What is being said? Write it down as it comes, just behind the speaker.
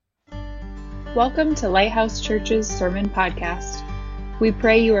Welcome to Lighthouse Church's Sermon Podcast. We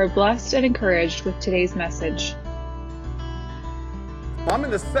pray you are blessed and encouraged with today's message. I'm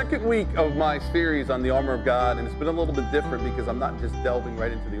in the second week of my series on the armor of God, and it's been a little bit different because I'm not just delving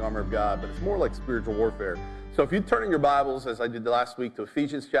right into the armor of God, but it's more like spiritual warfare. So if you turn in your Bibles, as I did last week, to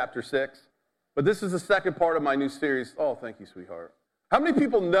Ephesians chapter 6, but this is the second part of my new series. Oh, thank you, sweetheart. How many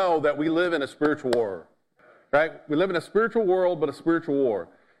people know that we live in a spiritual war, right? We live in a spiritual world, but a spiritual war.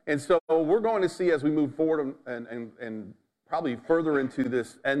 And so we're going to see as we move forward and probably further into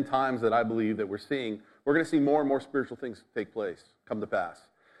this end times that I believe that we're seeing, we're going to see more and more spiritual things take place, come to pass.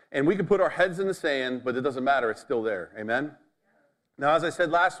 And we can put our heads in the sand, but it doesn't matter. It's still there. Amen? Now, as I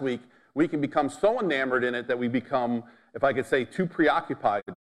said last week, we can become so enamored in it that we become, if I could say, too preoccupied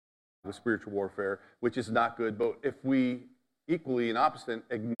with spiritual warfare, which is not good. But if we equally and opposite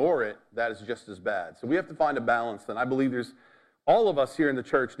ignore it, that is just as bad. So we have to find a balance. And I believe all of us here in the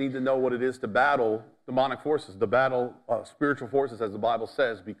church need to know what it is to battle demonic forces, to battle spiritual forces, as the Bible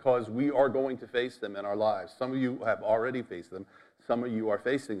says, because we are going to face them in our lives. Some of you have already faced them. Some of you are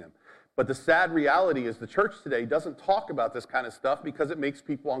facing them. But the sad reality is the church today doesn't talk about this kind of stuff because it makes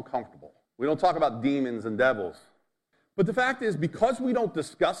people uncomfortable. We don't talk about demons and devils. But the fact is, because we don't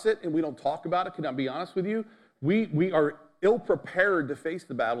discuss it and we don't talk about it, can I be honest with you, we are ill-prepared to face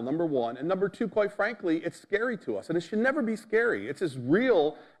the battle, number one. And number two, quite frankly, it's scary to us. And it should never be scary. It's as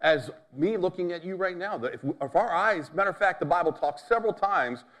real as me looking at you right now. If our eyes, matter of fact, the Bible talks several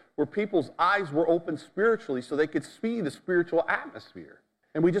times where people's eyes were open spiritually so they could see the spiritual atmosphere.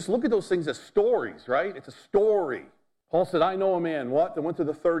 And we just look at those things as stories, right? It's a story. Paul said, I know a man, that went to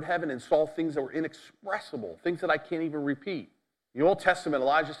the third heaven and saw things that were inexpressible, things that I can't even repeat. In the Old Testament,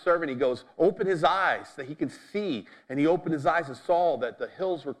 Elijah's servant, he goes, open his eyes so that he can see. And he opened his eyes and saw that the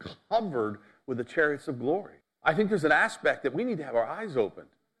hills were covered with the chariots of glory. I think there's an aspect that we need to have our eyes opened,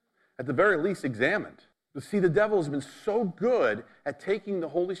 at the very least examined. To see, the devil has been so good at taking the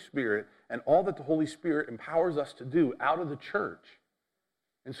Holy Spirit and all that the Holy Spirit empowers us to do out of the church.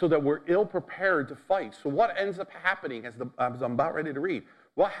 And so that we're ill-prepared to fight. So what ends up happening, as I'm about ready to read,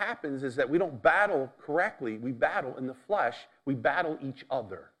 what happens is that we don't battle correctly. We battle in the flesh. We battle each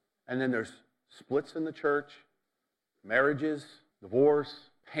other. And then there's splits in the church, marriages, divorce,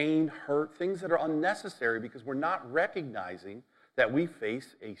 pain, hurt, things that are unnecessary because we're not recognizing that we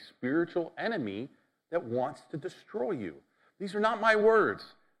face a spiritual enemy that wants to destroy you. These are not my words.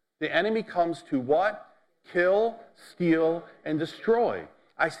 The enemy comes to what? Kill, steal, and destroy.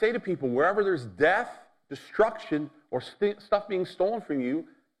 I say to people, wherever there's death, destruction, or stuff being stolen from you,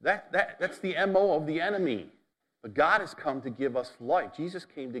 that's the MO of the enemy. But God has come to give us life. Jesus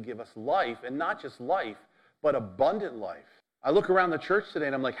came to give us life, and not just life, but abundant life. I look around the church today,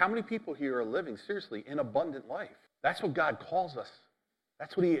 and I'm like, how many people here are living, seriously, in abundant life? That's what God calls us.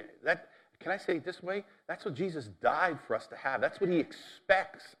 Can I say it this way? That's what Jesus died for us to have. That's what he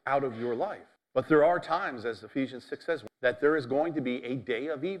expects out of your life. But there are times, as Ephesians 6 says, that there is going to be a day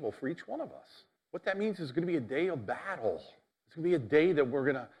of evil for each one of us. What that means is it's going to be a day of battle. It's going to be a day that we're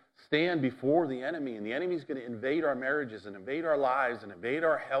going to stand before the enemy, and the enemy is going to invade our marriages and invade our lives and invade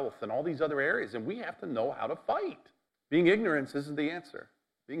our health and all these other areas, and we have to know how to fight. Being ignorant isn't the answer.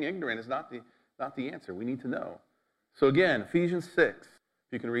 Being ignorant is not the answer. We need to know. So again, Ephesians 6, if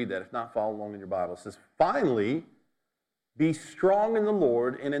you can read that. If not, follow along in your Bible. It says, finally, be strong in the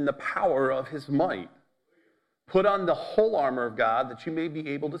Lord and in the power of his might. Put on the whole armor of God that you may be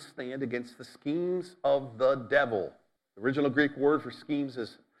able to stand against the schemes of the devil. The original Greek word for schemes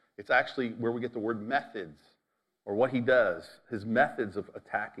it's actually where we get the word methods, or what he does, his methods of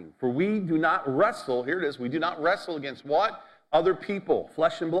attacking. For we do not wrestle, here it is, we do not wrestle against what? Other people,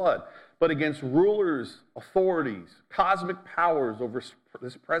 flesh and blood, but against rulers, authorities, cosmic powers over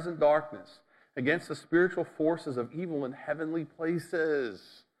this present darkness, against the spiritual forces of evil in heavenly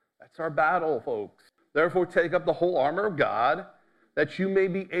places. That's our battle, folks. Therefore, take up the whole armor of God, that you may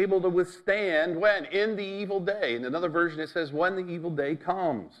be able to withstand when? In the evil day. In another version, it says, when the evil day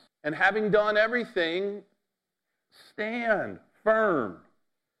comes. And having done everything, stand firm.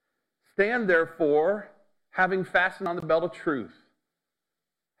 Stand, therefore, having fastened on the belt of truth,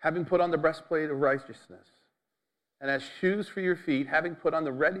 having put on the breastplate of righteousness, and as shoes for your feet, having put on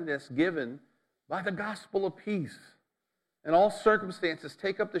the readiness given by the gospel of peace. In all circumstances,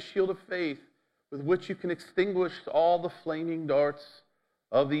 take up the shield of faith, with which you can extinguish all the flaming darts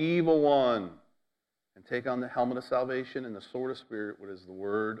of the evil one, and take on the helmet of salvation and the sword of Spirit, which is the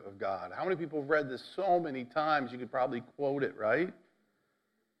word of God. How many people have read this so many times you could probably quote it, right?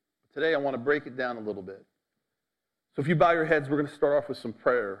 But today I want to break it down a little bit. So if you bow your heads, we're going to start off with some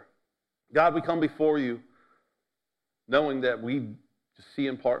prayer. God, we come before you knowing that we just see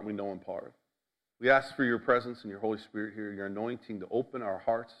in part and we know in part. We ask for your presence and your Holy Spirit here, your anointing to open our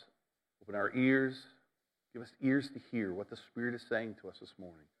hearts, open our ears, give us ears to hear what the Spirit is saying to us this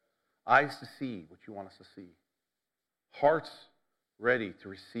morning, eyes to see what you want us to see, hearts ready to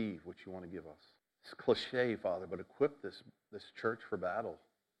receive what you want to give us. It's cliche, Father, but equip this church for battle.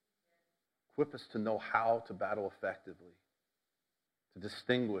 Equip us to know how to battle effectively, to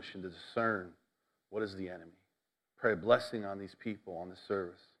distinguish and to discern what is the enemy. Pray a blessing on these people, on this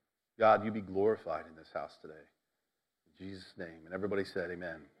service. God, you be glorified in this house today. In Jesus' name. And everybody said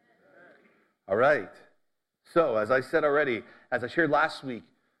amen. All right. So, as I said already, as I shared last week,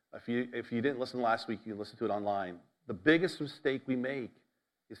 if you didn't listen last week, you can listen to it online. The biggest mistake we make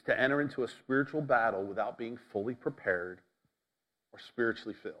is to enter into a spiritual battle without being fully prepared or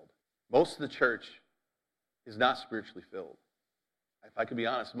spiritually filled. Most of the church is not spiritually filled. If I could be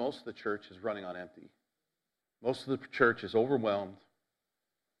honest, most of the church is running on empty. Most of the church is overwhelmed,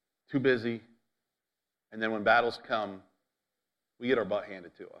 too busy, and then when battles come, we get our butt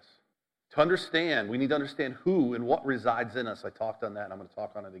handed to us. To understand, we need to understand who and what resides in us. I talked on that, and I'm going to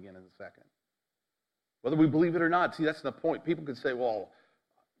talk on it again in a second. Whether we believe it or not, see, that's the point. People could say, well,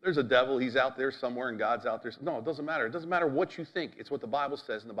 there's a devil, he's out there somewhere, and God's out there. No, it doesn't matter. It doesn't matter what you think. It's what the Bible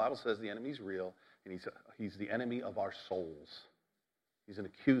says, and the Bible says the enemy's real, and he's the enemy of our souls. He's an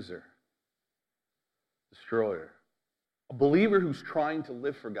accuser, destroyer. A believer who's trying to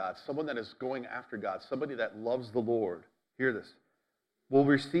live for God, someone that is going after God, somebody that loves the Lord, hear this, will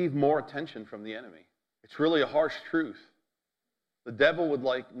receive more attention from the enemy. It's really a harsh truth. The devil would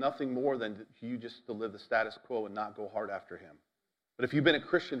like nothing more than you just to live the status quo and not go hard after him. But if you've been a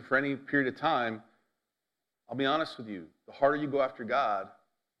Christian for any period of time, I'll be honest with you, the harder you go after God,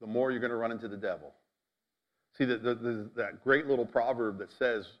 the more you're going to run into the devil. See, that great little proverb that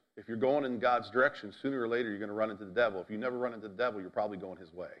says, if you're going in God's direction, sooner or later you're going to run into the devil. If you never run into the devil, you're probably going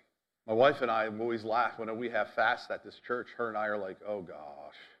his way. My wife and I always laugh when we have fasts at this church. Her and I are like, oh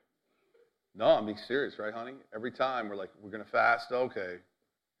gosh. No, I'm being serious, right, honey? Every time we're like, we're going to fast, okay.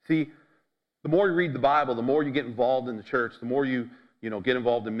 See, the more you read the Bible, the more you get involved in the church, the more you get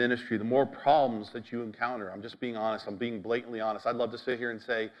involved in ministry, the more problems that you encounter. I'm just being honest. I'm being blatantly honest. I'd love to sit here and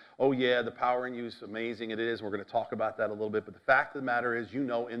say, oh yeah, the power in you is amazing. It is. We're going to talk about that a little bit. But the fact of the matter is,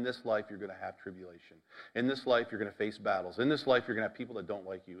 in this life, you're going to have tribulation. In this life, you're going to face battles. In this life, you're going to have people that don't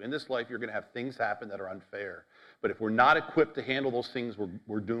like you. In this life, you're going to have things happen that are unfair. But if we're not equipped to handle those things,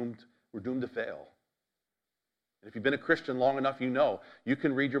 we're doomed to fail. And if you've been a Christian long enough, you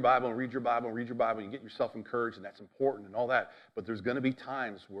can read your Bible and read your Bible and read your Bible and you get yourself encouraged, and that's important and all that. But there's going to be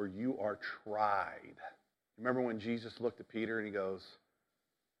times where you are tried. Remember when Jesus looked at Peter and he goes,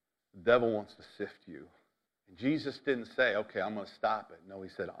 the devil wants to sift you. And Jesus didn't say, okay, I'm going to stop it. No, he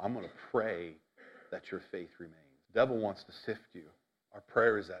said, I'm going to pray that your faith remains. The devil wants to sift you. Our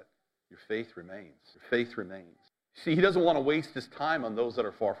prayer is that your faith remains. Your faith remains. See, he doesn't want to waste his time on those that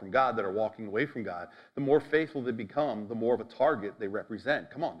are far from God, that are walking away from God. The more faithful they become, the more of a target they represent.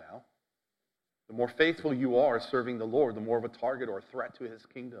 Come on now. The more faithful you are serving the Lord, the more of a target or a threat to his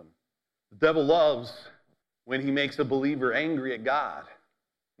kingdom. The devil loves when he makes a believer angry at God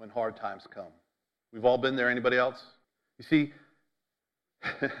when hard times come. We've all been there. Anybody else? You see,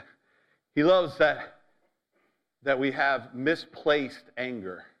 he loves that we have misplaced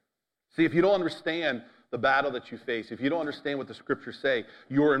anger. See, if you don't understand the battle that you face, if you don't understand what the scriptures say,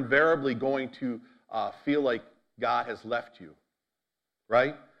 you're invariably going to feel like God has left you,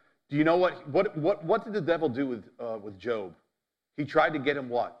 right? Do you know what did the devil do with Job? He tried to get him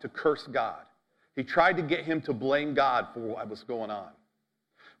what? To curse God. He tried to get him to blame God for what was going on.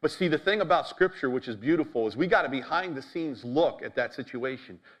 But see, the thing about Scripture, which is beautiful, is we got a behind-the-scenes look at that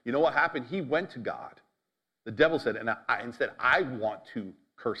situation. You know what happened? He went to God. The devil said, and I want to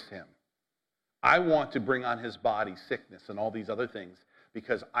curse him. I want to bring on his body sickness and all these other things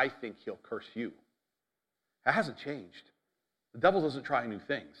because I think he'll curse you. That hasn't changed. The devil doesn't try new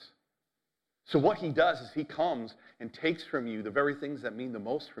things. So what he does is he comes and takes from you the very things that mean the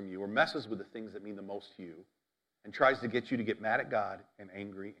most from you, or messes with the things that mean the most to you, and tries to get you to get mad at God and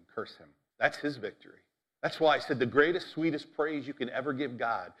angry and curse him. That's his victory. That's why I said the greatest, sweetest praise you can ever give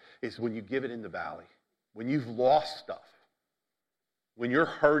God is when you give it in the valley, when you've lost stuff, when you're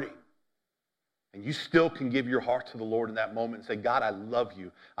hurting, and you still can give your heart to the Lord in that moment and say, God, I love you.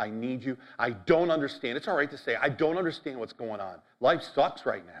 I need you. I don't understand. It's all right to say, I don't understand what's going on. Life sucks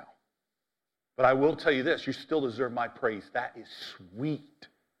right now. But I will tell you this, you still deserve my praise. That is sweet,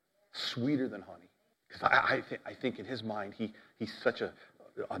 sweeter than honey. Because I think in his mind, he's such a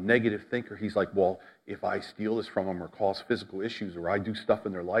negative thinker. He's like, well, if I steal this from them or cause physical issues or I do stuff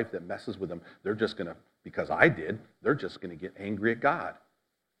in their life that messes with them, they're just going to, because I did, they're just going to get angry at God.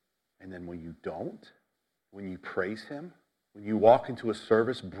 And then when you don't, when you praise him, when you walk into a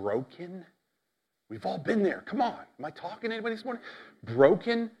service broken, we've all been there. Come on. Am I talking to anybody this morning?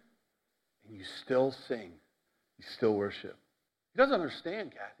 Broken, and you still sing. You still worship. He doesn't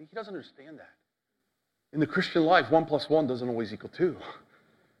understand, Kathy. He doesn't understand that. In the Christian life, 1 + 1 doesn't always equal 2.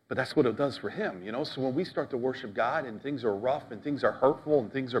 But that's what it does for him, you know? So when we start to worship God and things are rough and things are hurtful and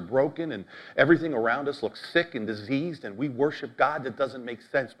things are broken and everything around us looks sick and diseased and we worship God, that doesn't make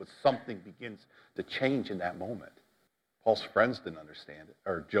sense, but something begins to change in that moment. Paul's friends didn't understand it,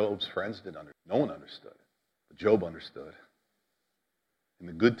 or Job's friends didn't understand it. No one understood it, but Job understood. In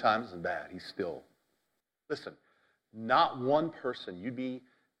the good times and bad, he's still. Listen, not one person, you'd be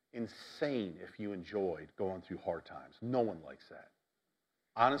insane if you enjoyed going through hard times. No one likes that.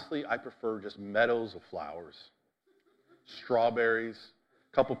 Honestly, I prefer just meadows of flowers, strawberries,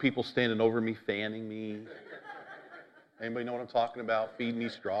 a couple people standing over me, fanning me. Anybody know what I'm talking about? Feed me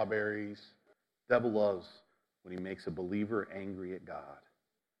strawberries. The devil loves when he makes a believer angry at God.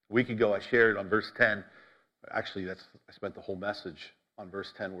 A week ago, I shared on verse 10. Actually, I spent the whole message on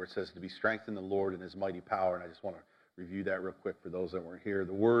verse 10 where it says to be strengthened in the Lord and his mighty power. And I just want to review that real quick for those that weren't here.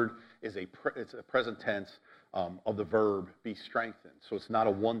 The word is it's a present tense of the verb be strengthened. So it's not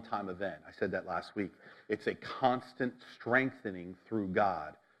a one-time event. I said that last week. It's a constant strengthening through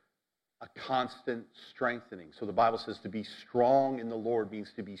God. A constant strengthening. So the Bible says to be strong in the Lord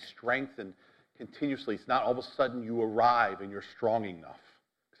means to be strengthened continuously. It's not all of a sudden you arrive and you're strong enough.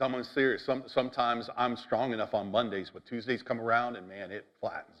 Because I'm serious. Sometimes I'm strong enough on Mondays, but Tuesdays come around and, man, it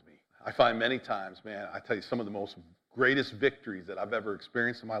flattens me. I find many times, man, I tell you, some of the most greatest victories that I've ever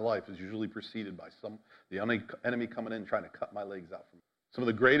experienced in my life is usually preceded by the enemy coming in and trying to cut my legs out from me. Some of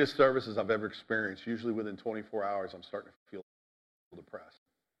the greatest services I've ever experienced, usually within 24 hours, I'm starting to feel depressed.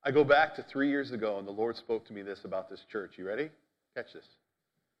 I go back to 3 years ago, and the Lord spoke to me this about this church. You ready? Catch this.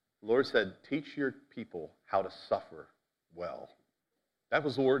 The Lord said, teach your people how to suffer well. That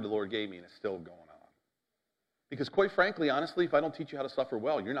was the word the Lord gave me, and it's still going on. Because quite frankly, honestly, if I don't teach you how to suffer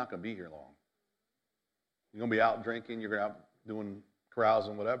well, you're not going to be here long. You're going to be out drinking, you're going to be out doing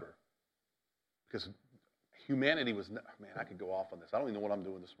carousing, whatever. Because humanity was, man, I could go off on this. I don't even know what I'm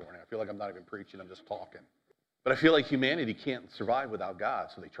doing this morning. I feel like I'm not even preaching, I'm just talking. But I feel like humanity can't survive without God,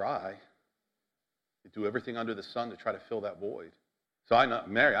 so they try. They do everything under the sun to try to fill that void. So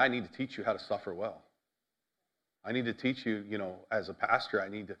Mary, I need to teach you how to suffer well. I need to teach you, as a pastor, I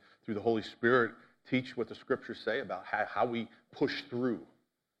need to, through the Holy Spirit, teach what the scriptures say about how we push through.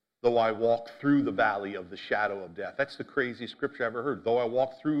 Though I walk through the valley of the shadow of death. That's the craziest scripture I ever heard. Though I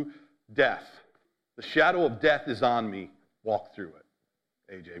walk through death, the shadow of death is on me. Walk through it.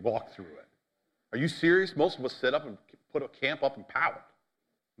 AJ, walk through it. Are you serious? Most of us sit up and put a camp up and pout.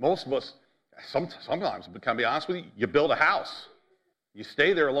 Most of us, sometimes, but can I be honest with you, you build a house. You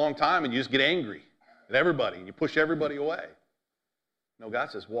stay there a long time and you just get angry at everybody and you push everybody away. No, God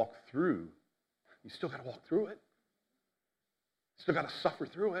says walk through. You still got to walk through it. You still got to suffer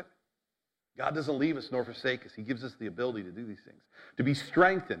through it. God doesn't leave us nor forsake us. He gives us the ability to do these things, to be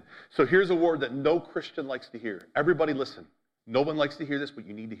strengthened. So here's a word that no Christian likes to hear. Everybody listen. No one likes to hear this, but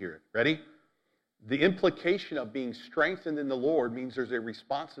you need to hear it. Ready? The implication of being strengthened in the Lord means there's a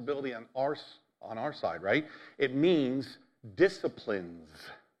responsibility on our side, right? It means disciplines.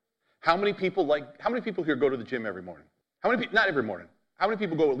 How many people here go to the gym every morning? Not every morning. How many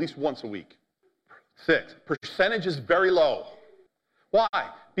people go at least once a week? 6. Percentage is very low. Why?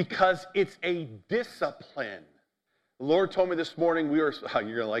 Because it's a discipline. The Lord told me this morning, you're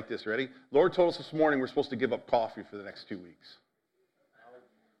going to like this, ready? The Lord told us this morning we're supposed to give up coffee for the next 2 weeks.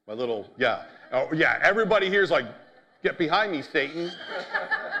 Everybody here is like, get behind me, Satan.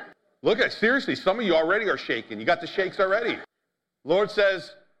 Look at, seriously, some of you already are shaking. You got the shakes already. The Lord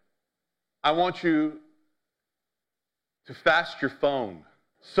says, I want you to fast your phone,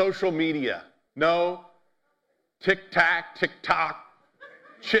 social media. No, TikTok,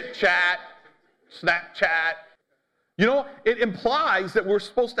 chit-chat, Snapchat. It implies that we're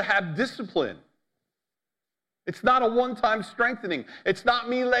supposed to have discipline. It's not a one-time strengthening. It's not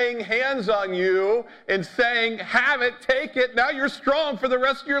me laying hands on you and saying, have it, take it, now you're strong for the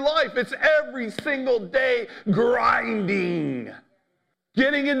rest of your life. It's every single day grinding.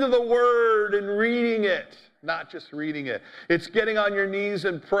 Getting into the Word and reading it. Not just reading it. It's getting on your knees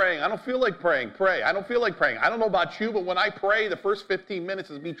and praying. I don't feel like praying. Pray. I don't feel like praying. I don't know about you, but when I pray, the first 15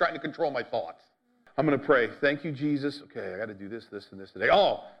 minutes is me trying to control my thoughts. I'm going to pray. Thank you, Jesus. Okay, I got to do this, and this today.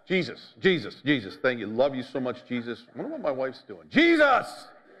 Oh, Jesus. Thank you. Love you so much, Jesus. I wonder what my wife's doing. Jesus!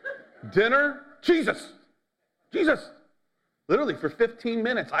 Dinner? Jesus! Literally, for 15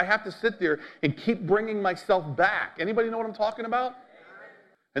 minutes, I have to sit there and keep bringing myself back. Anybody know what I'm talking about?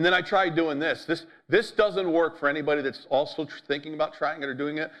 And then I tried doing this. This doesn't work for anybody that's also thinking about trying it or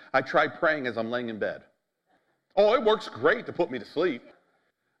doing it. I tried praying as I'm laying in bed. Oh, it works great to put me to sleep.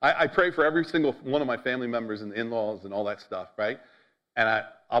 I pray for every single one of my family members and in-laws and all that stuff, right? And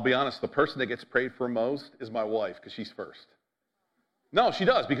I'll be honest, the person that gets prayed for most is my wife, because she's first. No, she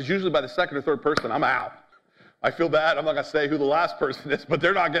does, because usually by the second or third person, I'm out. I feel bad. I'm not going to say who the last person is, but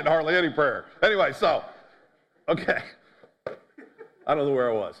they're not getting hardly any prayer. Anyway, so, okay. I don't know where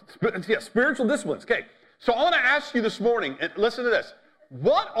I was. Yeah, spiritual disciplines. Okay, so I want to ask you this morning, and listen to this.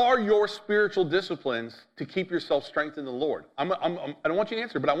 What are your spiritual disciplines to keep yourself strengthened in the Lord? I don't want you to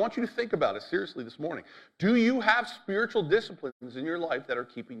answer, but I want you to think about it seriously this morning. Do you have spiritual disciplines in your life that are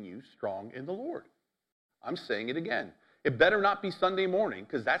keeping you strong in the Lord? I'm saying it again. It better not be Sunday morning,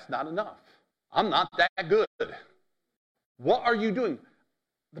 because that's not enough. I'm not that good. What are you doing?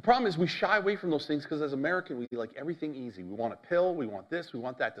 The problem is we shy away from those things because as Americans, we like everything easy. We want a pill, we want this, we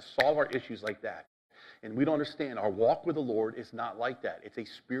want that to solve our issues like that. And we don't understand our walk with the Lord is not like that. It's a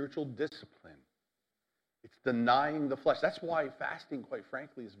spiritual discipline. It's denying the flesh. That's why fasting, quite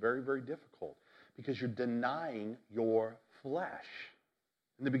frankly, is very, very difficult, because you're denying your flesh.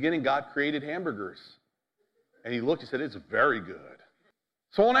 In the beginning, God created hamburgers. And he looked and said, it's very good.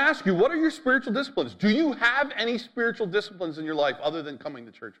 So I want to ask you, what are your spiritual disciplines? Do you have any spiritual disciplines in your life other than coming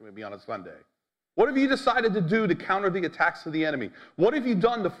to church maybe on a Sunday? What have you decided to do to counter the attacks of the enemy? What have you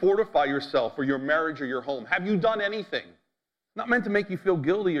done to fortify yourself or your marriage or your home? Have you done anything? It's not meant to make you feel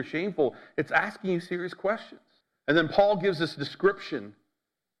guilty or shameful. It's asking you serious questions. And then Paul gives this description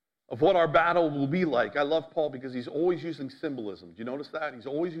of what our battle will be like. I love Paul because he's always using symbolism. Do you notice that? He's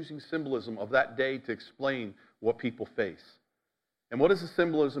always using symbolism of that day to explain what people face. And what is the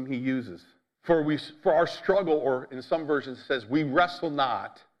symbolism he uses? For our struggle, or in some versions it says, we wrestle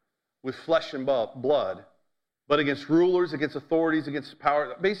not with flesh and blood, but against rulers, against authorities, against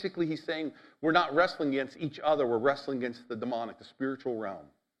power. Basically, he's saying we're not wrestling against each other. We're wrestling against the demonic, the spiritual realm.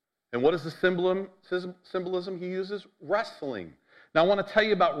 And what is the symbolism he uses? Wrestling. Now, I want to tell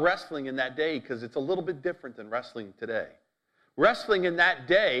you about wrestling in that day because it's a little bit different than wrestling today. Wrestling in that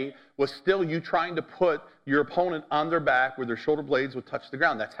day was still you trying to put your opponent on their back where their shoulder blades would touch the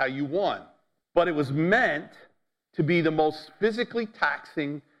ground. That's how you won. But it was meant to be the most physically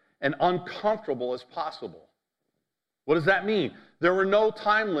taxing and uncomfortable as possible. What does that mean? There were no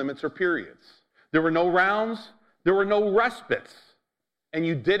time limits or periods. There were no rounds. There were no respites. And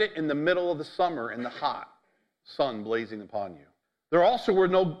you did it in the middle of the summer in the hot sun blazing upon you. There also were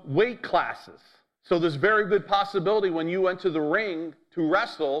no weight classes. So there's very good possibility when you went to the ring to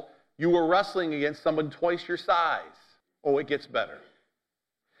wrestle, you were wrestling against someone twice your size. Oh, it gets better.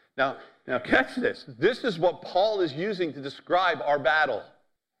 Now catch this. This is what Paul is using to describe our battle.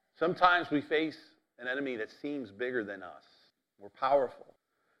 Sometimes we face an enemy that seems bigger than us. We're powerful.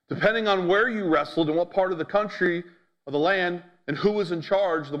 Depending on where you wrestled and what part of the country or the land and who was in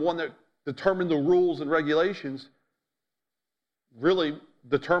charge, the one that determined the rules and regulations, really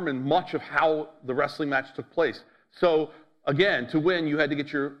determined much of how the wrestling match took place. So, again, to win, you had to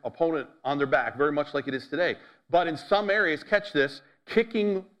get your opponent on their back, very much like it is today. But in some areas, catch this,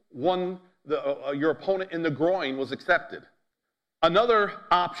 kicking your opponent in the groin was accepted. Another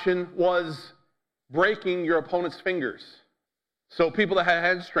option was breaking your opponent's fingers. So people that had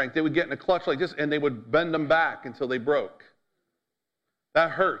hand strength, they would get in a clutch like this, and they would bend them back until they broke.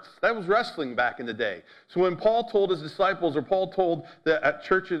 That hurts. That was wrestling back in the day. So when Paul told his disciples, or Paul told the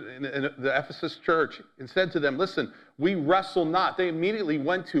church in the Ephesus church, and said to them, listen, we wrestle not, they immediately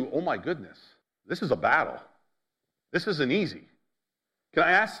went to, oh my goodness, this is a battle. This isn't easy. Can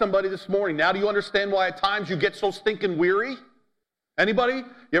I ask somebody this morning, now do you understand why at times you get so stinking weary? Anybody?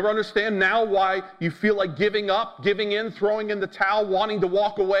 You ever understand now why you feel like giving up, giving in, throwing in the towel, wanting to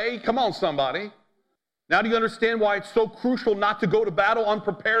walk away? Come on, somebody. Now do you understand why it's so crucial not to go to battle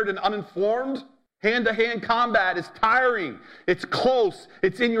unprepared and uninformed? Hand-to-hand combat is tiring. It's close.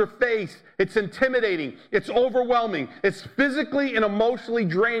 It's in your face. It's intimidating. It's overwhelming. It's physically and emotionally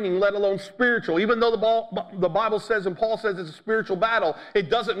draining, let alone spiritual. Even though the Bible says and Paul says it's a spiritual battle, it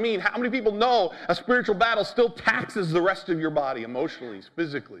doesn't mean. How many people know a spiritual battle still taxes the rest of your body emotionally,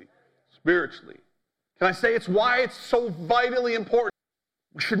 physically, spiritually? Can I say it's why it's so vitally important?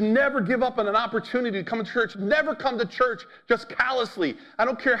 We should never give up on an opportunity to come to church. Never come to church just callously. I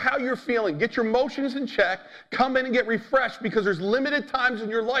don't care how you're feeling. Get your emotions in check. Come in and get refreshed, because there's limited times in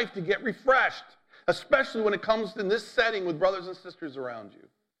your life to get refreshed, especially when it comes in this setting with brothers and sisters around you.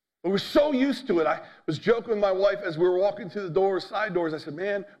 But we're so used to it. I was joking with my wife as we were walking through the doors, side doors. I said,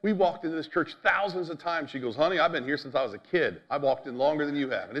 man, we walked into this church thousands of times. She goes, honey, I've been here since I was a kid. I've walked in longer than you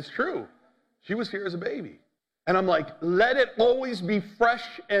have. And it's true. She was here as a baby. And I'm like, let it always be fresh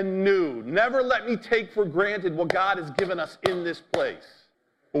and new. Never let me take for granted what God has given us in this place.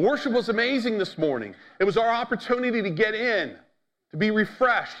 But worship was amazing this morning. It was our opportunity to get in, to be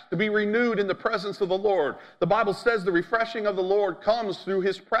refreshed, to be renewed in the presence of the Lord. The Bible says the refreshing of the Lord comes through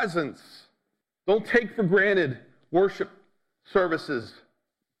his presence. Don't take for granted worship services,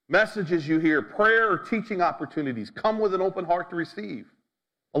 messages you hear, prayer or teaching opportunities. Come with an open heart to receive.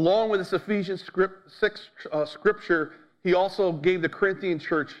 Along with this Ephesians 6 scripture, he also gave the Corinthian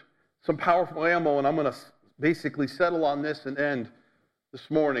church some powerful ammo, and I'm going to basically settle on this and end this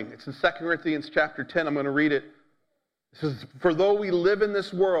morning. It's in 2 Corinthians chapter 10. I'm going to read it. It says, for though we live in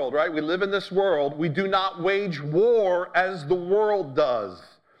this world, right? We live in this world, we do not wage war as the world does.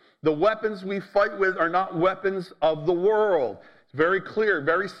 The weapons we fight with are not weapons of the world. It's very clear,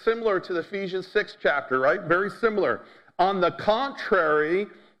 very similar to the Ephesians 6 chapter, right? Very similar. On the contrary,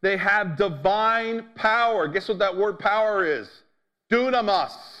 they have divine power. Guess what that word power is?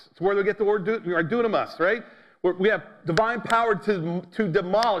 Dunamis. It's where we get the word dunamis, right? We have divine power to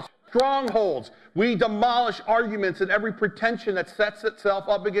demolish strongholds. We demolish arguments and every pretension that sets itself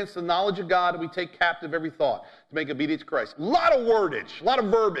up against the knowledge of God, and we take captive every thought to make obedience to Christ. A lot of wordage, a lot of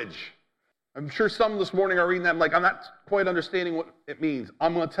verbiage. I'm sure some this morning are reading that. I'm not quite understanding what it means.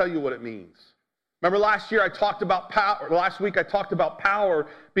 I'm going to tell you what it means. Remember last week I talked about power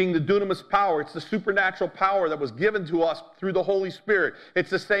being the dunamis power. It's the supernatural power that was given to us through the Holy Spirit.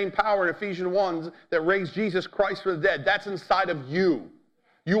 It's the same power in Ephesians 1 that raised Jesus Christ from the dead. That's inside of you.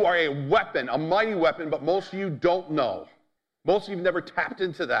 You are a weapon, a mighty weapon, but most of you don't know. Most of you have never tapped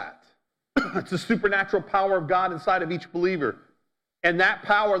into that. It's the supernatural power of God inside of each believer. And that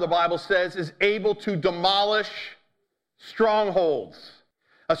power, the Bible says, is able to demolish strongholds.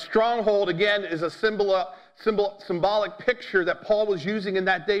 A stronghold, again, is a symbolic picture that Paul was using in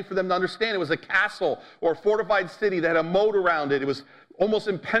that day for them to understand. It was a castle or a fortified city that had a moat around it. It was almost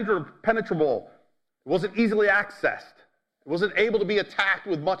impenetrable. It wasn't easily accessed. It wasn't able to be attacked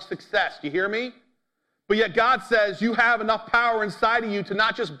with much success. Do you hear me? But yet God says you have enough power inside of you to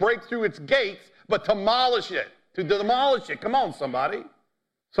not just break through its gates, but to demolish it. To demolish it. Come on, somebody.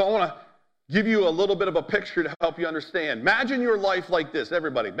 So I want to give you a little bit of a picture to help you understand. Imagine your life like this,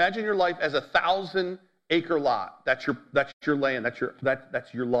 everybody. Imagine your life as a 1,000-acre lot. That's your land.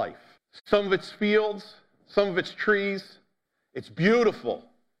 That's your life. Some of it's fields, some of it's trees. It's beautiful.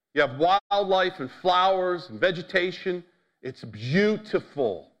 You have wildlife and flowers and vegetation. It's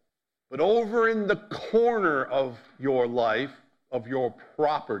beautiful. But over in the corner of your life, of your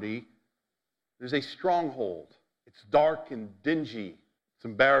property, there's a stronghold. It's dark and dingy. It's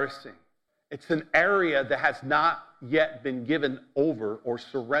embarrassing. It's an area that has not yet been given over or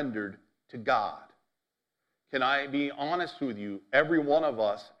surrendered to God. Can I be honest with you? Every one of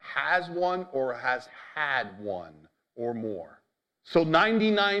us has one or has had one or more. So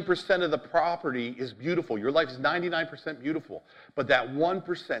 99% of the property is beautiful. Your life is 99% beautiful. But that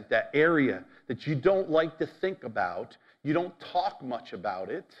 1%, that area that you don't like to think about, you don't talk much about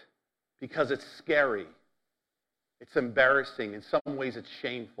it because it's scary. It's embarrassing. In some ways, it's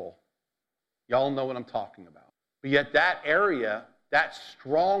shameful. Y'all know what I'm talking about. But yet that area, that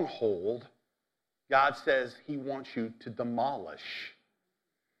stronghold, God says he wants you to demolish.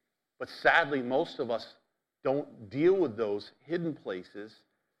 But sadly, most of us don't deal with those hidden places,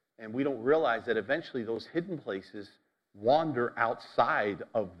 and we don't realize that eventually those hidden places wander outside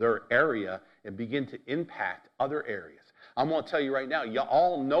of their area and begin to impact other areas. I'm going to tell you right now, you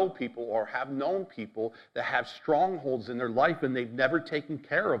all know people or have known people that have strongholds in their life and they've never taken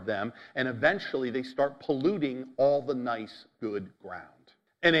care of them, and eventually they start polluting all the nice, good ground.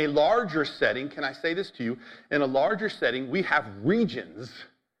 In a larger setting, can I say this to you? In a larger setting, we have regions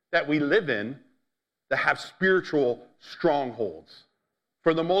that we live in that have spiritual strongholds.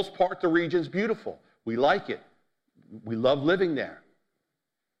 For the most part, the region's beautiful. We like it. We love living there.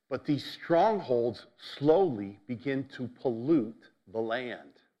 But these strongholds slowly begin to pollute the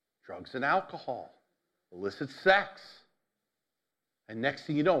land. Drugs and alcohol, illicit sex. And next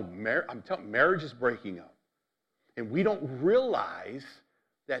thing you know, marriage is breaking up. And we don't realize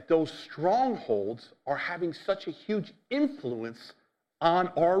that those strongholds are having such a huge influence on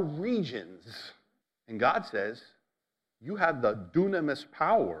our regions. And God says, you have the dunamis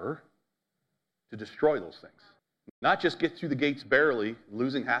power to destroy those things. Not just get through the gates barely,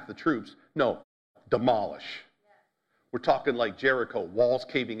 losing half the troops. No, demolish. We're talking like Jericho, walls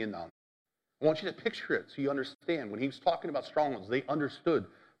caving in on them. I want you to picture it so you understand. When he was talking about strongholds, they understood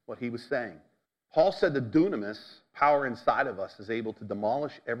what he was saying. Paul said the dunamis power inside of us is able to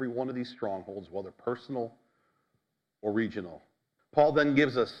demolish every one of these strongholds, whether personal or regional. Paul then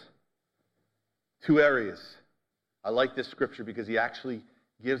gives us two areas I like this scripture because he actually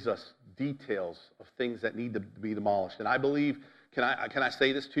gives us details of things that need to be demolished. And I believe, can I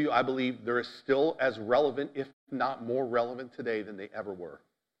say this to you? I believe they're still as relevant, if not more relevant today than they ever were.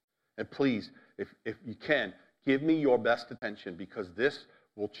 And please, if you can, give me your best attention because this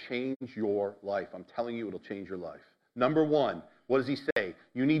will change your life. I'm telling you, it'll change your life. Number one, what does he say?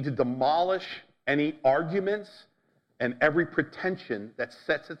 You need to demolish any arguments and every pretension that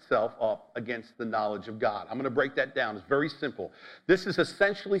sets itself up against the knowledge of God. I'm going to break that down. It's very simple. This is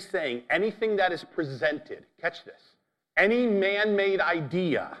essentially saying anything that is presented, catch this, any man-made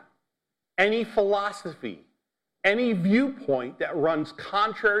idea, any philosophy, any viewpoint that runs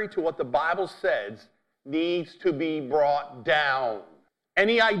contrary to what the Bible says needs to be brought down.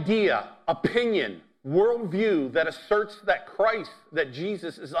 Any idea, opinion, worldview that asserts that Christ, that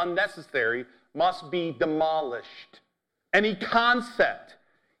Jesus is unnecessary, must be demolished. Any concept,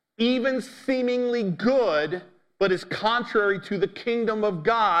 even seemingly good, but is contrary to the kingdom of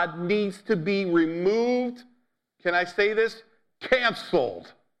God, needs to be removed. Can I say this?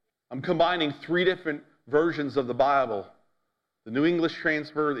 Canceled. I'm combining three different versions of the Bible. The New English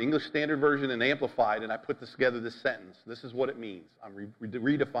Transfer, the English Standard Version, and Amplified, and I put together this sentence. This is what it means. I'm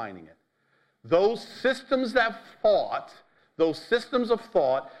redefining it. Those systems of thought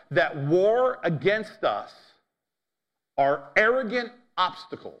that war against us are arrogant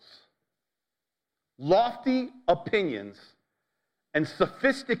obstacles, lofty opinions, and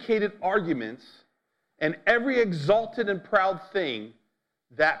sophisticated arguments, and every exalted and proud thing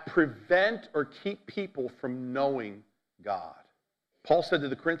that prevent or keep people from knowing God. Paul said to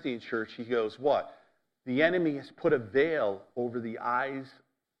the Corinthian church, he goes, what? The enemy has put a veil over the eyes,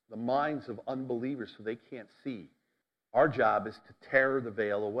 the minds of unbelievers so they can't see. Our job is to tear the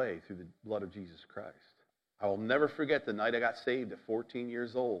veil away through the blood of Jesus Christ. I will never forget the night I got saved at 14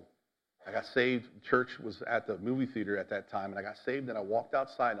 years old. I got saved, church was at the movie theater at that time, and I got saved and I walked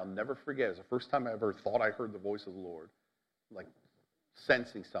outside, and I'll never forget, it was the first time I ever thought I heard the voice of the Lord, like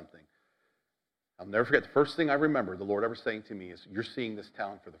sensing something. I'll never forget, the first thing I remember the Lord ever saying to me is, you're seeing this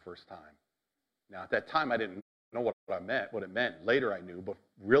town for the first time. Now, at that time, I didn't know what it meant. Later I knew, but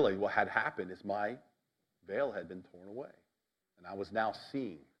really what had happened is my veil had been torn away, and I was now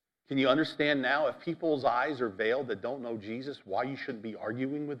seeing. Can you understand now, if people's eyes are veiled that don't know Jesus, why you shouldn't be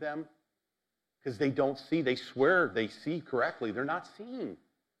arguing with them? Because they don't see. They swear they see correctly. They're not seeing.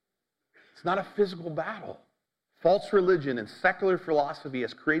 It's not a physical battle. False religion and secular philosophy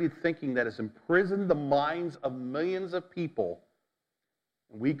has created thinking that has imprisoned the minds of millions of people.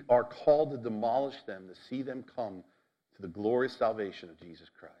 And we are called to demolish them, to see them come to the glorious salvation of Jesus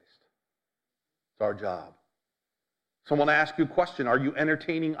Christ. It's our job. So I want to ask you a question. Are you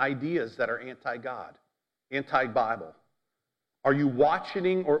entertaining ideas that are anti-God, anti-Bible? Are you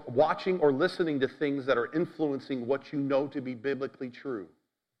watching or listening to things that are influencing what you know to be biblically true?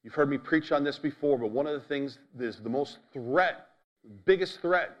 You've heard me preach on this before, but one of the things that is the biggest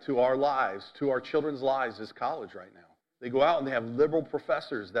threat to our lives, to our children's lives, is college right now. They go out and they have liberal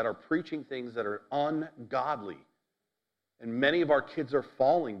professors that are preaching things that are ungodly. And many of our kids are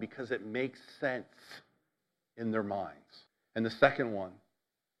falling because it makes sense in their minds. And the second one,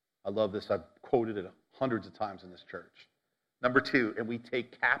 I love this, I've quoted it hundreds of times in this church. Number 2, and we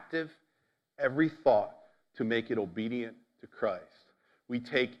take captive every thought to make it obedient to Christ. We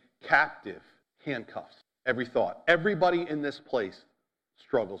take captive handcuffs, every thought. Everybody in this place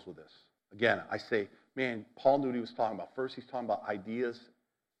struggles with this. Again, I say, man, Paul knew what he was talking about. First, he's talking about ideas,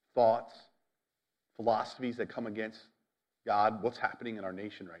 thoughts, philosophies that come against God, what's happening in our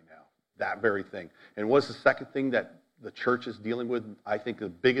nation right now. That very thing. And what's the second thing that the church is dealing with? I think the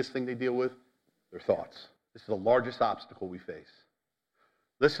biggest thing they deal with, their thoughts. This is the largest obstacle we face.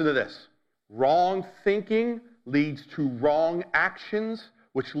 Listen to this. Wrong thinking leads to wrong actions,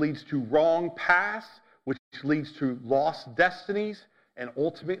 which leads to wrong paths, which leads to lost destinies, and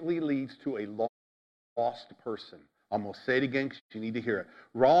ultimately leads to a lost person. I'm going to say it again because you need to hear it.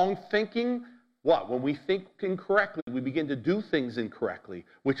 Wrong thinking, what? When we think incorrectly, we begin to do things incorrectly,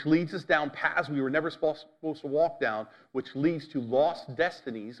 which leads us down paths we were never supposed to walk down, which leads to lost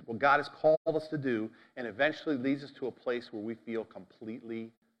destinies, what God has called us to do, and eventually leads us to a place where we feel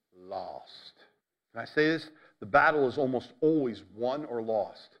completely lost. Can I say this? The battle is almost always won or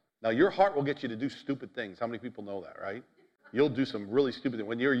lost. Now, your heart will get you to do stupid things. How many people know that, right? You'll do some really stupid things.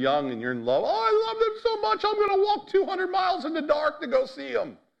 When you're young and you're in love, oh, I love them so much, I'm going to walk 200 miles in the dark to go see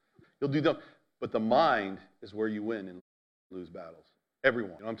them. You'll do them. But the mind is where you win and lose battles.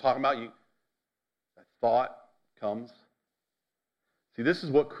 Everyone. You know what I'm talking about? That thought comes. See, this is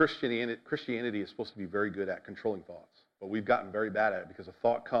what Christianity is supposed to be very good at, controlling thoughts. But we've gotten very bad at it because a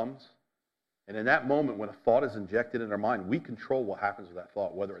thought comes, And in that moment, when a thought is injected in our mind, we control what happens with that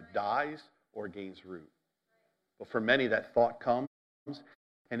thought, whether it dies or gains root. But for many, that thought comes.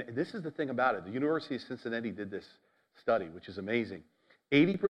 And this is the thing about it. The University of Cincinnati did this study, which is amazing.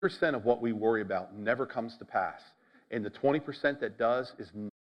 80% of what we worry about never comes to pass. And the 20% that does is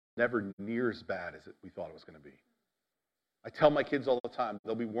never near as bad as we thought it was going to be. I tell my kids all the time,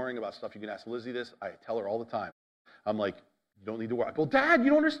 they'll be worrying about stuff. You can ask Lizzie this. I tell her all the time. I'm like, you don't need to worry. I go, Dad, you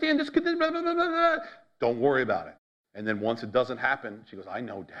don't understand this. Blah, blah, blah, blah. Don't worry about it. And then once it doesn't happen, she goes, I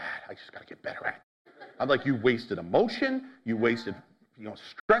know, Dad. I just got to get better at it. I'm like, you wasted emotion. You wasted,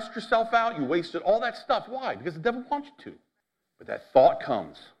 stressed yourself out. You wasted all that stuff. Why? Because the devil wants you to. But that thought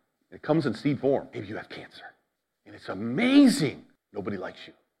comes. It comes in seed form. Maybe you have cancer. And it's amazing. Nobody likes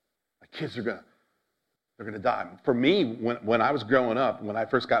you. My kids are they're going to die. For me, when I was growing up, when I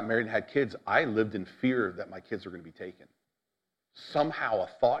first got married and had kids, I lived in fear that my kids were going to be taken. Somehow a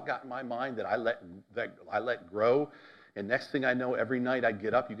thought got in my mind that I let grow. And next thing I know, every night I'd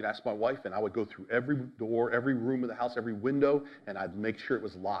get up, you can ask my wife, and I would go through every door, every room of the house, every window, and I'd make sure it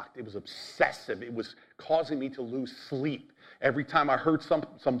was locked. It was obsessive. It was causing me to lose sleep. Every time I heard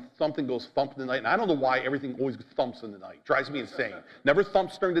something goes thump in the night, and I don't know why everything always thumps in the night. It drives me insane. Never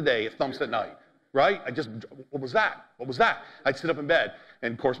thumps during the day, it thumps at night. Right? What was that? What was that? I'd sit up in bed,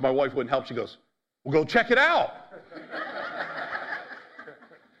 and of course my wife wouldn't help. She goes, well, go check it out.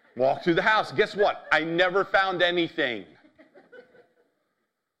 Walk through the house. Guess what? I never found anything.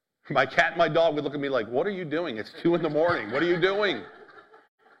 My cat and my dog would look at me like, what are you doing? It's 2 a.m. What are you doing?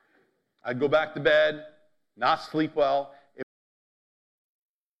 I'd go back to bed, not sleep well.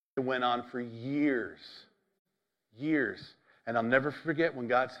 It went on for years. And I'll never forget when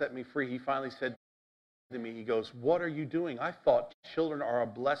God set me free, he finally said to me, he goes, what are you doing? I thought children are a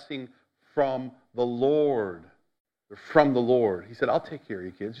blessing from the Lord. They're from the Lord. He said, I'll take care of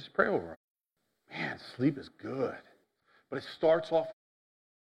you kids. Just pray over them. Man, sleep is good. But it starts off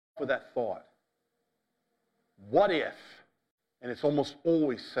with that thought. What if? And it's almost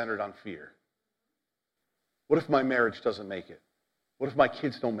always centered on fear. What if my marriage doesn't make it? What if my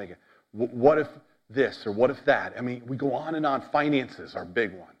kids don't make it? What if this or what if that? I mean, we go on and on. Finances are a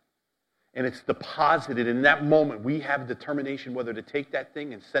big one. And it's deposited. In that moment, we have determination whether to take that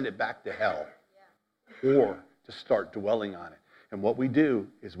thing and send it back to hell or to start dwelling on it. And what we do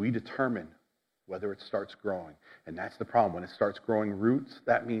is we determine whether it starts growing. And that's the problem. When it starts growing roots,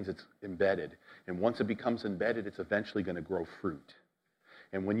 that means it's embedded. And once it becomes embedded, it's eventually going to grow fruit.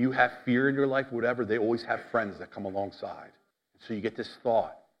 And when you have fear in your life, whatever, they always have friends that come alongside. So you get this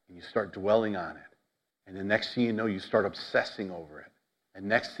thought, and you start dwelling on it. And the next thing you know, you start obsessing over it. And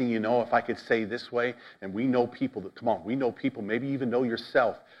next thing you know, if I could say this way, and we know people we know people, maybe even know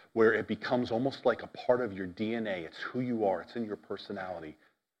yourself, where it becomes almost like a part of your DNA. It's who you are. It's in your personality.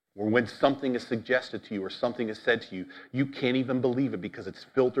 Or when something is suggested to you or something is said to you, you can't even believe it because it's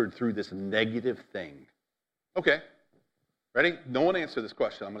filtered through this negative thing. Okay. Ready? No one answer this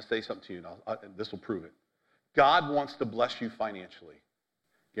question. I'm going to say something to you, and this will prove it. God wants to bless you financially.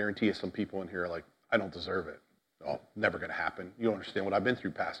 Guarantee you some people in here are like, I don't deserve it. Oh, never going to happen. You don't understand what I've been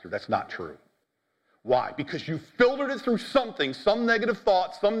through, Pastor. That's not true. Why? Because you filtered it through something, some negative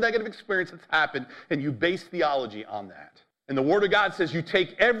thought, some negative experience that's happened, and you base theology on that. And the Word of God says you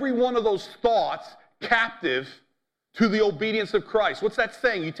take every one of those thoughts captive to the obedience of Christ. What's that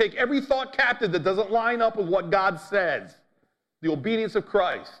saying? You take every thought captive that doesn't line up with what God says. The obedience of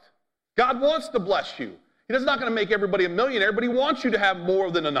Christ. God wants to bless you. He's not going to make everybody a millionaire, but he wants you to have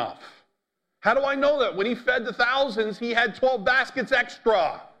more than enough. How do I know that? When he fed the thousands, he had 12 baskets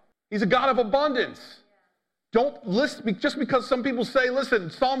extra. He's a God of abundance. Don't listen, just because some people say,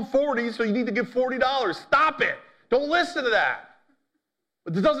 listen, Psalm 40, so you need to give $40. Stop it. Don't listen to that.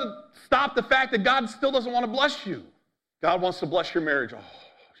 But it doesn't stop the fact that God still doesn't want to bless you. God wants to bless your marriage. Oh,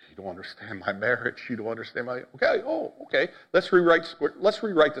 you don't understand my marriage. You don't understand my... Okay. Let's rewrite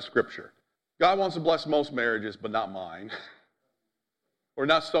the scripture. God wants to bless most marriages, but not mine. Or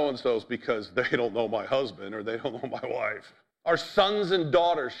not so-and-so's because they don't know my husband or they don't know my wife. Our sons and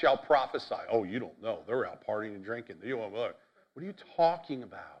daughters shall prophesy. Oh, you don't know. They're out partying and drinking. What are you talking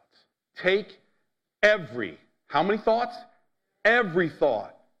about? Take how many thoughts? Every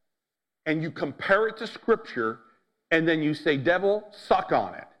thought. And you compare it to Scripture, and then you say, devil, suck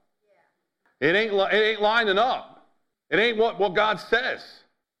on it. It ain't lining up. It ain't what God says.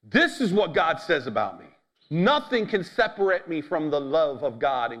 This is what God says about me. Nothing can separate me from the love of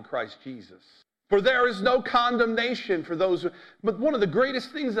God in Christ Jesus. For there is no condemnation for those But one of the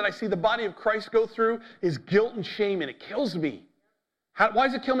greatest things that I see the body of Christ go through is guilt and shame, and it kills me. Why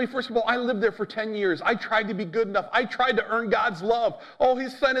does it kill me? First of all, I lived there for 10 years. I tried to be good enough. I tried to earn God's love. Oh, he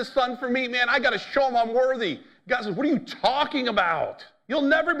sent his son for me. Man, I got to show him I'm worthy. God says, what are you talking about? You'll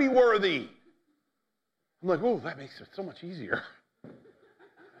never be worthy. I'm like, oh, that makes it so much easier. I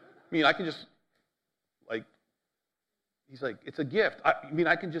mean, I can just, he's like, it's a gift.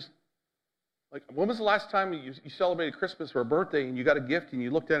 I can just, when was the last time you celebrated Christmas or a birthday and you got a gift and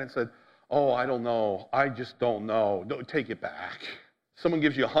you looked at it and said, oh, I don't know. I just don't know. Don't take it back. Someone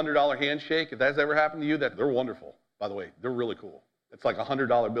gives you a $100 handshake. If that's ever happened to you, they're wonderful. By the way, they're really cool. It's like a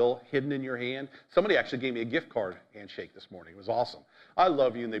 $100 bill hidden in your hand. Somebody actually gave me a gift card handshake this morning. It was awesome. I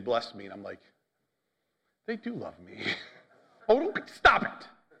love you, and they blessed me. And I'm like, they do love me. Oh, stop it.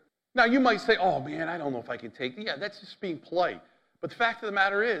 Now, you might say, oh, man, I don't know if I can take it. Yeah, that's just being polite. But the fact of the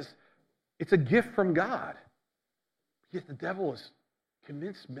matter is, it's a gift from God. Yet the devil has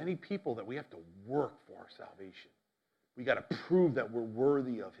convinced many people that we have to work for our salvation. We got to prove that we're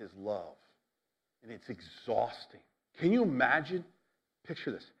worthy of his love. And it's exhausting. Can you imagine?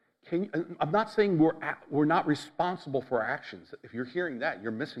 Picture this. I'm not saying we're not responsible for our actions. If you're hearing that,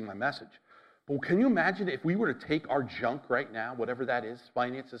 you're missing my message. But can you imagine if we were to take our junk right now, whatever that is,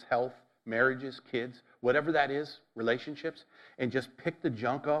 finances, health, marriages, kids, whatever that is, relationships, and just pick the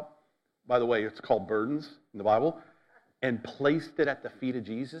junk up? By the way, it's called burdens in the Bible, and placed it at the feet of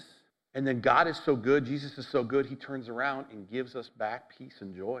Jesus. And then God is so good, Jesus is so good, he turns around and gives us back peace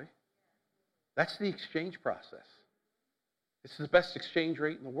and joy. That's the exchange process. It's the best exchange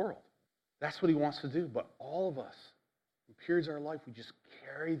rate in the world. That's what he wants to do. But all of us, in periods of our life, we just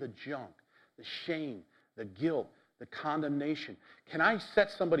carry the junk, the shame, the guilt, the condemnation. Can I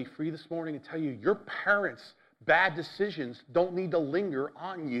set somebody free this morning and tell you, your parents' bad decisions don't need to linger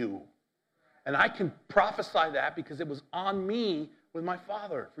on you? And I can prophesy that because it was on me with my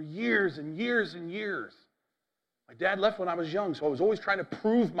father for years and years and years. My dad left when I was young, so I was always trying to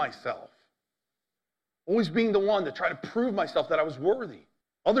prove myself. Always being the one to try to prove myself that I was worthy.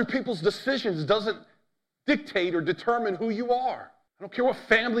 Other people's decisions doesn't dictate or determine who you are. I don't care what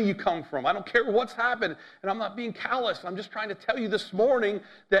family you come from. I don't care what's happened. And I'm not being callous. I'm just trying to tell you this morning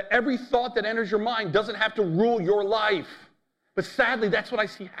that every thought that enters your mind doesn't have to rule your life. But sadly, that's what I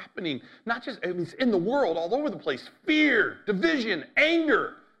see happening. Not just, it's in the world, all over the place. Fear, division,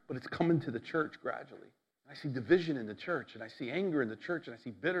 anger. But it's coming to the church gradually. I see division in the church, and I see anger in the church, and I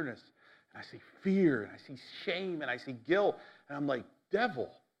see bitterness, and I see fear, and I see shame, and I see guilt. And I'm like,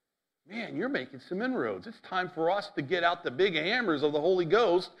 devil, man, you're making some inroads. It's time for us to get out the big hammers of the Holy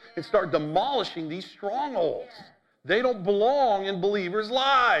Ghost and start demolishing these strongholds. They don't belong in believers'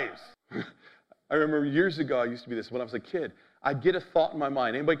 lives. I remember years ago, I used to be this when I was a kid. I'd get a thought in my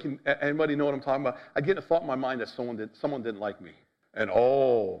mind. Anybody know what I'm talking about? I'd get a thought in my mind that someone didn't like me. And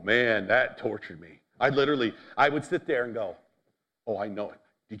oh, man, that tortured me. I would sit there and go, oh, I know it.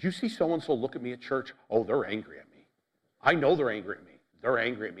 Did you see so-and-so look at me at church? Oh, they're angry at me. I know they're angry at me. They're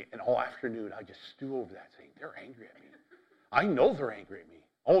angry at me. And all afternoon, I just stew over that saying, they're angry at me. I know they're angry at me.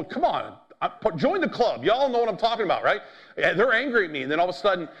 Oh, come on. Join the club. Y'all know what I'm talking about, right? Yeah, they're angry at me. And then all of a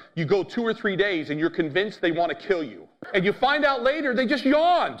sudden, you go 2 or 3 days and you're convinced they want to kill you. And you find out later they just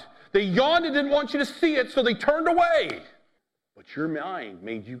yawned. They yawned and didn't want you to see it, so they turned away. But your mind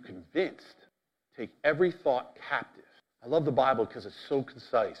made you convinced. Take every thought captive. I love the Bible because it's so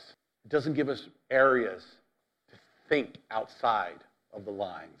concise. It doesn't give us areas to think outside of the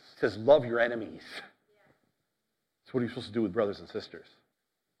lines. It says, love your enemies. That's what you're supposed to do with brothers and sisters.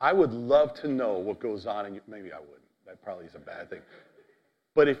 I would love to know what goes on in you. Maybe I wouldn't. That probably is a bad thing.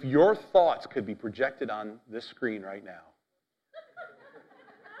 But if your thoughts could be projected on this screen right now,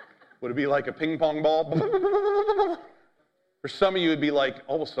 would it be like a ping pong ball? For some of you, it'd be like,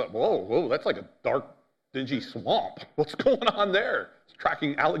 all of a sudden, whoa, that's like a dark, dingy swamp. What's going on there? It's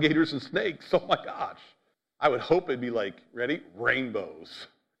tracking alligators and snakes. Oh my gosh. I would hope it'd be like, ready? Rainbows,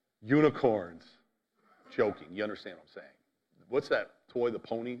 unicorns. Joking. You understand what I'm saying? What's that toy, the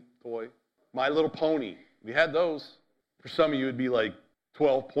pony toy? My Little Pony. We had those. For some of you, it'd be like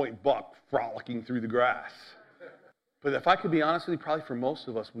 12-point buck frolicking through the grass. But if I could be honest with you, probably for most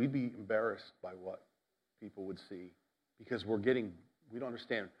of us, we'd be embarrassed by what people would see. Because we don't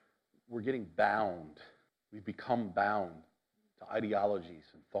understand, we're getting bound. We've become bound to ideologies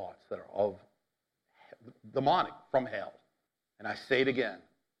and thoughts that are of demonic, from hell. And I say it again,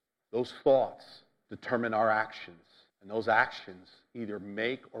 those thoughts determine our actions. And those actions either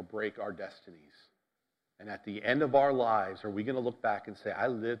make or break our destinies. And at the end of our lives, are we going to look back and say, I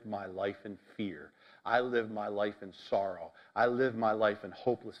lived my life in fear. I lived my life in sorrow. I lived my life in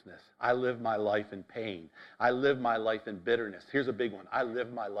hopelessness. I lived my life in pain. I lived my life in bitterness. Here's a big one. I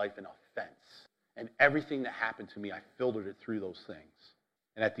lived my life in offense. And everything that happened to me, I filtered it through those things.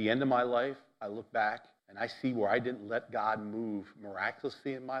 And at the end of my life, I look back and I see where I didn't let God move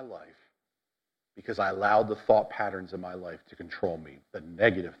miraculously in my life because I allowed the thought patterns in my life to control me, the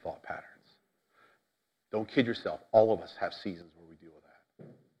negative thought patterns. Don't kid yourself. All of us have seasons where we deal with that.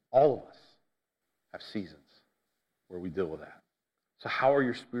 All of us have seasons where we deal with that. So how are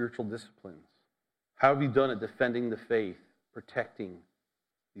your spiritual disciplines? How have you done at defending the faith, protecting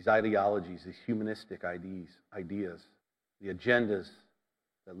these ideologies, these humanistic ideas, the agendas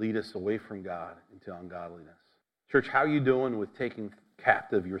that lead us away from God into ungodliness? Church, how are you doing with taking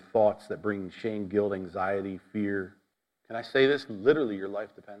captive your thoughts that bring shame, guilt, anxiety, fear? Can I say this? Literally, your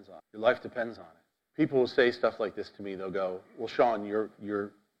life depends on it. Your life depends on it. People will say stuff like this to me. They'll go, well, Sean, you're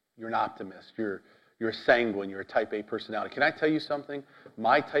an optimist. You're a sanguine. You're a type A personality. Can I tell you something?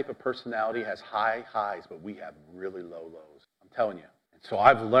 My type of personality has high highs, but we have really low lows. I'm telling you. And so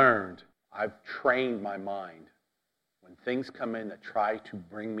I've trained my mind when things come in that try to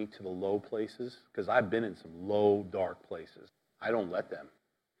bring me to the low places, because I've been in some low, dark places. I don't let them.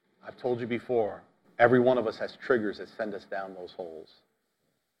 I've told you before, every one of us has triggers that send us down those holes.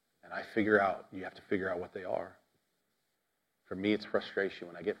 And you have to figure out what they are. For me, it's frustration.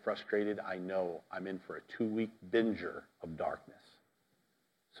 When I get frustrated, I know I'm in for a 2-week binger of darkness.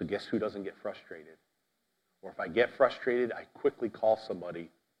 So guess who doesn't get frustrated? Or if I get frustrated, I quickly call somebody,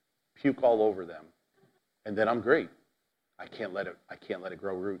 puke all over them, and then I'm great. I can't let it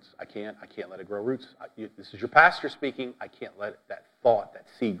grow roots. I can't let it grow roots. This is your pastor speaking. I can't let that thought, that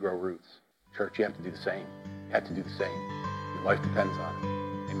seed grow roots. Church, you have to do the same. You have to do the same. Your life depends on it.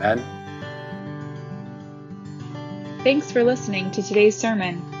 Amen. Thanks for listening to today's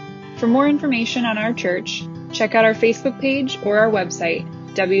sermon. For more information on our church, check out our Facebook page or our website,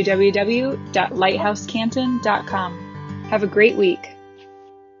 www.lighthousecanton.com. Have a great week.